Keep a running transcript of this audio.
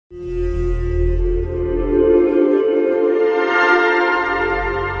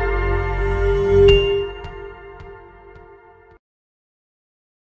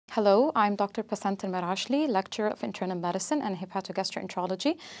Hello, I'm Dr. Basant Al-Marashli, Lecturer of Internal Medicine and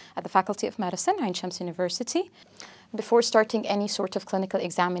Hepatogastroenterology at the Faculty of Medicine, Ain Shams University. Before starting any sort of clinical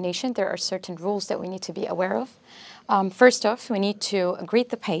examination, there are certain rules that we need to be aware of. First off, we need to greet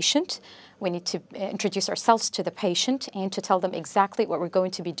the patient. We need to introduce ourselves to the patient and to tell them exactly what we're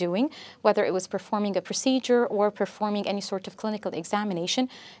going to be doing, whether it was performing a procedure or performing any sort of clinical examination,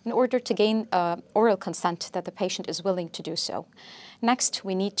 in order to gain oral consent that the patient is willing to do so. Next,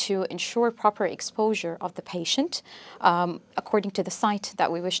 we need to ensure proper exposure of the patient according to the site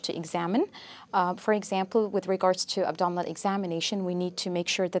that we wish to examine. For example, with regards to abdominal examination, we need to make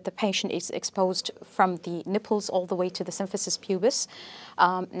sure that the patient is exposed from the nipples all the way to the symphysis pubis.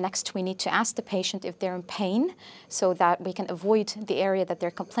 Next, we need to ask the patient if they're in pain so that we can avoid the area that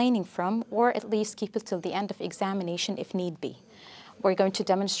they're complaining from, or at least keep it till the end of examination if need be. We're going to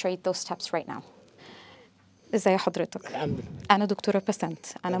demonstrate those steps right now. ازي حضرتك؟ الحمد لله. أنا دكتورة بسنت،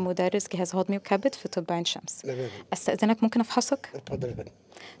 أنا مدرس جهاز هضمي وكبد في طب عين شمس. أستأذنك ممكن أفحصك؟ اتفضل يا فندم.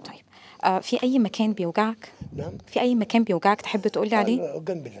 طيب في أي مكان بيوجعك؟ نعم. في أي مكان بيوجعك تحب تقولي عليه؟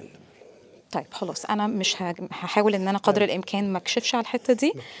 جنب القلب. طيب خلاص أنا مش هحاول إن أنا قدر الإمكان ما أكشفش على الحتة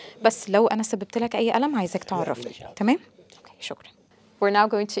دي، بس لو أنا سببت لك أي ألم عايزك تعرفني، تمام؟ أوكي شكرا. We're now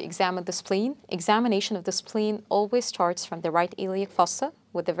going to examine the spleen. Examination of the spleen always starts from the right iliac fossa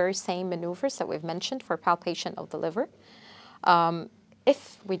with the very same maneuvers that we've mentioned for palpation of the liver. If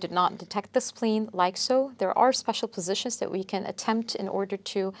we did not detect the spleen like so, there are special positions that we can attempt in order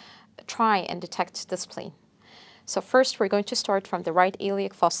to try and detect the spleen. So first we're going to start from the right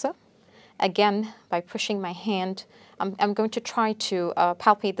iliac fossa. Again, by pushing my hand, I'm going to try to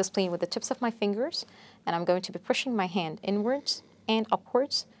palpate the spleen with the tips of my fingers, and I'm going to be pushing my hand inwards and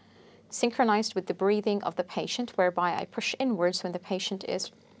upwards, synchronized with the breathing of the patient, whereby I push inwards when the patient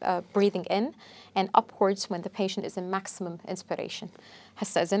is breathing in and upwards when the patient is in maximum inspiration.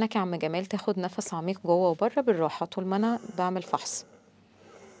 هستأذنك يا عم جمال تاخد نفس عميق جوه وبره بالراحة طول ما أنا بعمل فحص.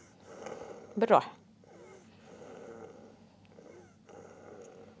 بالراحة.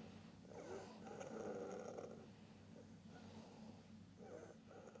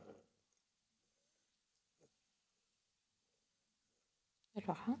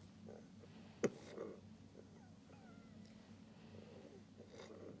 بالراحة.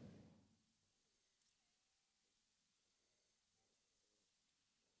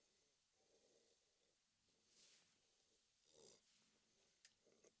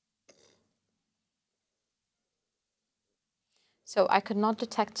 So I could not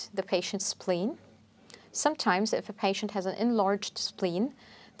detect the patient's spleen. Sometimes if a patient has an enlarged spleen,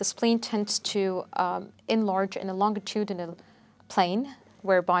 the spleen tends to enlarge in a longitudinal plane,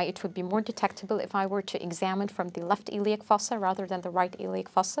 whereby it would be more detectable if I were to examine from the left iliac fossa rather than the right iliac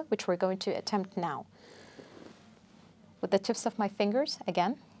fossa, which we're going to attempt now. With the tips of my fingers,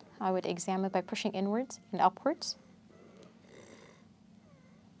 again, I would examine by pushing inwards and upwards.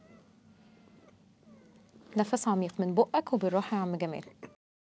 نفس عميق من بقك وبالراحة يا عم جمال.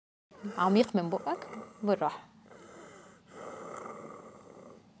 عميق من بقك بالراحة.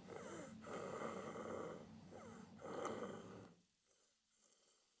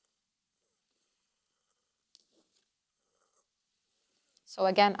 So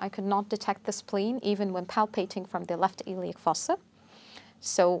again, I could not detect the spleen even when palpating from the left iliac fossa.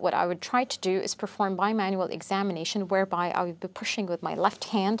 So what I would try to do is perform bimanual examination, whereby I would be pushing with my left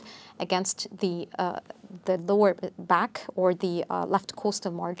hand against the lower back or the left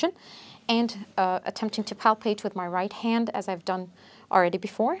costal margin, and attempting to palpate with my right hand as I've done already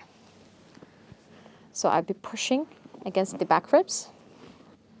before. So I'd be pushing against the back ribs.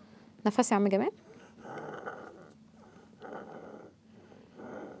 نفس يا عم جمال.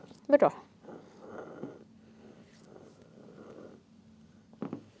 بالراحة.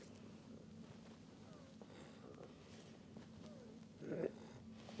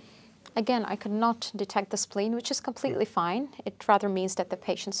 Again, I could not detect the spleen, which is completely fine. It rather means that the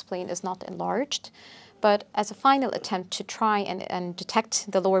patient's spleen is not enlarged. But as a final attempt to try and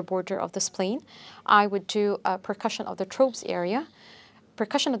detect the lower border of the spleen, I would do a percussion of the Trobe's area.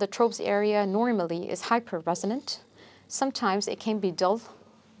 Percussion of the Trobe's area normally is hyperresonant. Sometimes it can be dull.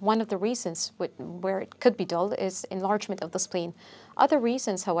 One of the reasons where it could be dull is enlargement of the spleen. Other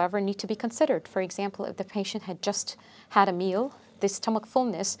reasons, however, need to be considered. For example, if the patient had just had a meal, the stomach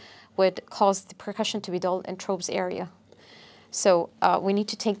fullness would cause the percussion to be dull in Trobe's area. So we need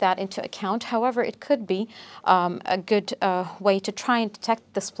to take that into account. However, it could be a good way to try and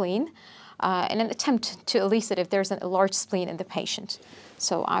detect the spleen in an attempt to elicit if there's a large spleen in the patient.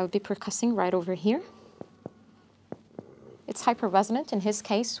 So I would be percussing right over here. It's hyperresonant in his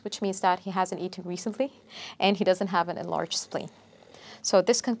case, which means that he hasn't eaten recently and he doesn't have an enlarged spleen. So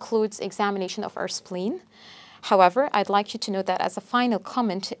this concludes examination of our spleen. However, I'd like you to know that as a final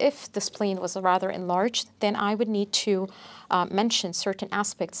comment, if the spleen was rather enlarged, then I would need to mention certain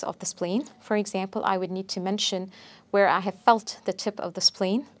aspects of the spleen. For example, I would need to mention where I have felt the tip of the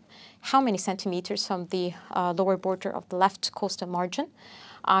spleen, how many centimeters from the lower border of the left costal margin.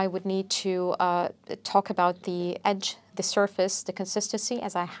 I would need to talk about the edge, the surface, the consistency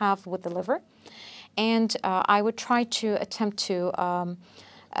as I have with the liver. And I would try to attempt to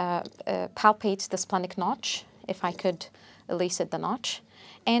palpate the splenic notch, if I could elicit the notch.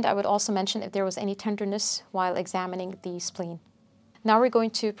 And I would also mention if there was any tenderness while examining the spleen. Now we're going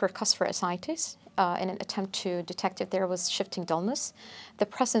to percuss for ascites in an attempt to detect if there was shifting dullness. The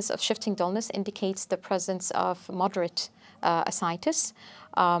presence of shifting dullness indicates the presence of moderate ascites.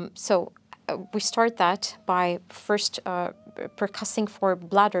 We start that by first percussing for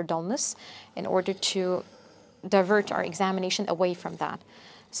bladder dullness in order to divert our examination away from that.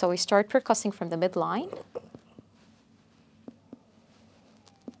 So we start percussing from the midline.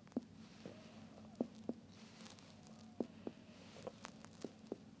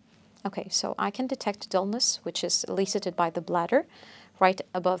 Okay, so I can detect dullness, which is elicited by the bladder, right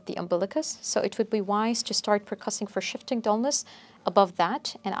above the umbilicus. So it would be wise to start percussing for shifting dullness above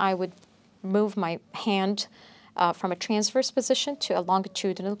that, and I would move my hand from a transverse position to a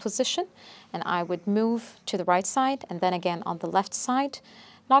longitudinal position, and I would move to the right side and then again on the left side,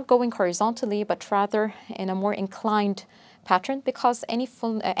 not going horizontally, but rather in a more inclined pattern, because any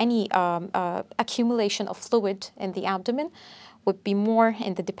accumulation of fluid in the abdomen would be more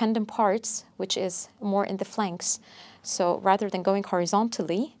in the dependent parts, which is more in the flanks. So rather than going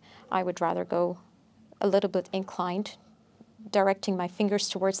horizontally, I would rather go a little bit inclined, directing my fingers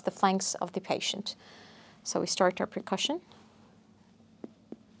towards the flanks of the patient. So we start our percussion.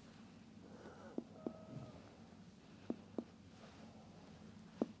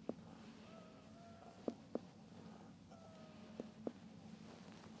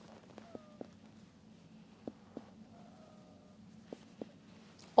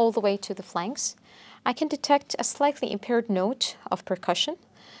 All the way to the flanks. I can detect a slightly impaired note of percussion.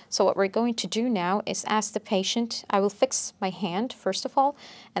 So what we're going to do now is ask the patient, I will fix my hand first of all,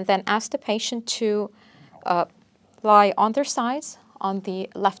 and then ask the patient to lie on their sides on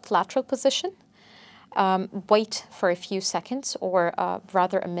the left lateral position, wait for a few seconds or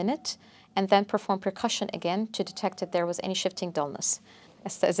rather a minute, and then perform percussion again to detect if there was any shifting dullness.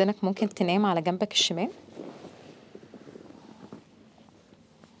 استأذنك ممكن تنام على جنبك الشمال.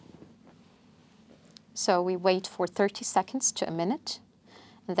 So we wait for 30 seconds to a minute,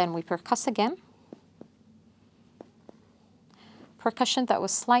 and then we percuss again. Percussion that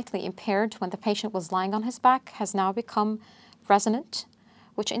was slightly impaired when the patient was lying on his back has now become resonant,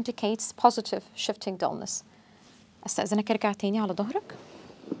 which indicates positive shifting dullness. استأذنك ارجع تاني على ظهرك.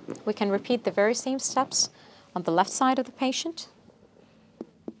 We can repeat the very same steps on the left side of the patient.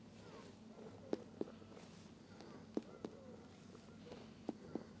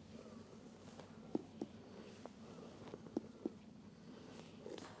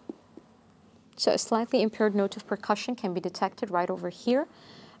 So a slightly impaired note of percussion can be detected right over here.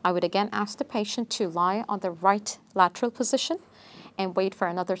 I would again ask the patient to lie on the right lateral position and wait for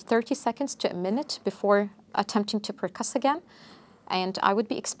another 30 seconds to a minute before attempting to percuss again. And I would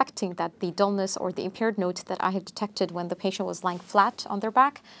be expecting that the dullness or the impaired note that I had detected when the patient was lying flat on their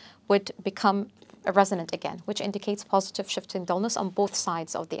back would become resonant again, which indicates positive shifting dullness on both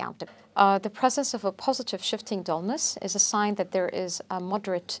sides of the abdomen. The presence of a positive shifting dullness is a sign that there is a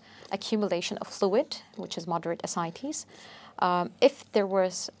moderate accumulation of fluid, which is moderate ascites. If there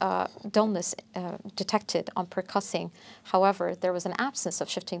was dullness detected on percussing, however, there was an absence of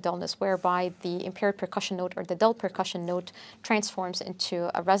shifting dullness whereby the impaired percussion note or the dull percussion note transforms into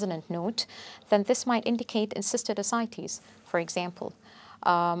a resonant note, then this might indicate encysted ascites, for example.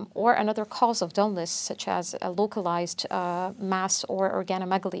 Or another cause of dullness, such as a localized mass or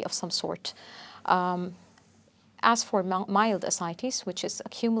organomegaly of some sort. As for mild ascites, which is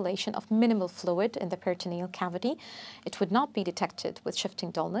accumulation of minimal fluid in the peritoneal cavity, it would not be detected with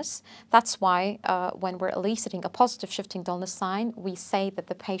shifting dullness. That's why when we're eliciting a positive shifting dullness sign, we say that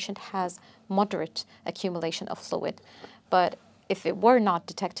the patient has moderate accumulation of fluid. But if it were not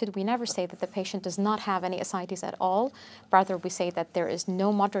detected, we never say that the patient does not have any ascites at all. Rather, we say that there is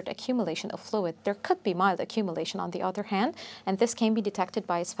no moderate accumulation of fluid. There could be mild accumulation on the other hand, and this can be detected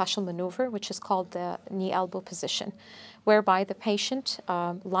by a special maneuver, which is called the knee-elbow position, whereby the patient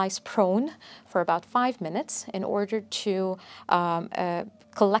lies prone for about 5 minutes in order to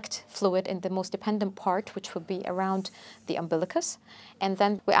collect fluid in the most dependent part, which would be around the umbilicus. And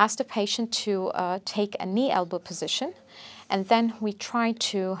then we ask the patient to take a knee-elbow position. And then we try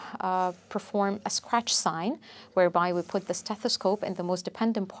to perform a scratch sign, whereby we put the stethoscope in the most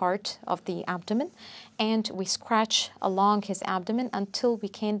dependent part of the abdomen, and we scratch along his abdomen until we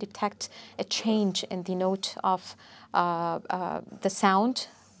can detect a change in the note of the sound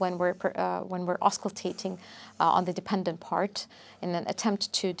when we're auscultating on the dependent part, in an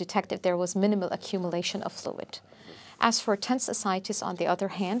attempt to detect if there was minimal accumulation of fluid. As for tense ascites, on the other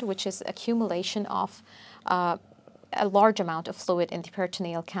hand, which is accumulation of a large amount of fluid in the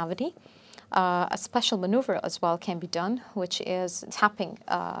peritoneal cavity, a special maneuver as well can be done, which is tapping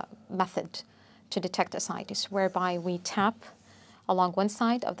method to detect ascites, whereby we tap along one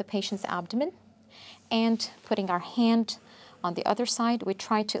side of the patient's abdomen, and putting our hand on the other side, we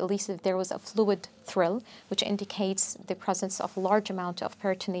try to elicit if there was a fluid thrill, which indicates the presence of a large amount of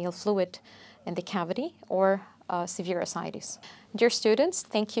peritoneal fluid in the cavity, or severe ascites. Dear students,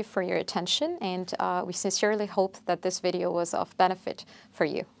 thank you for your attention, and we sincerely hope that this video was of benefit for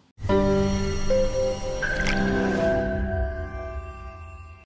you.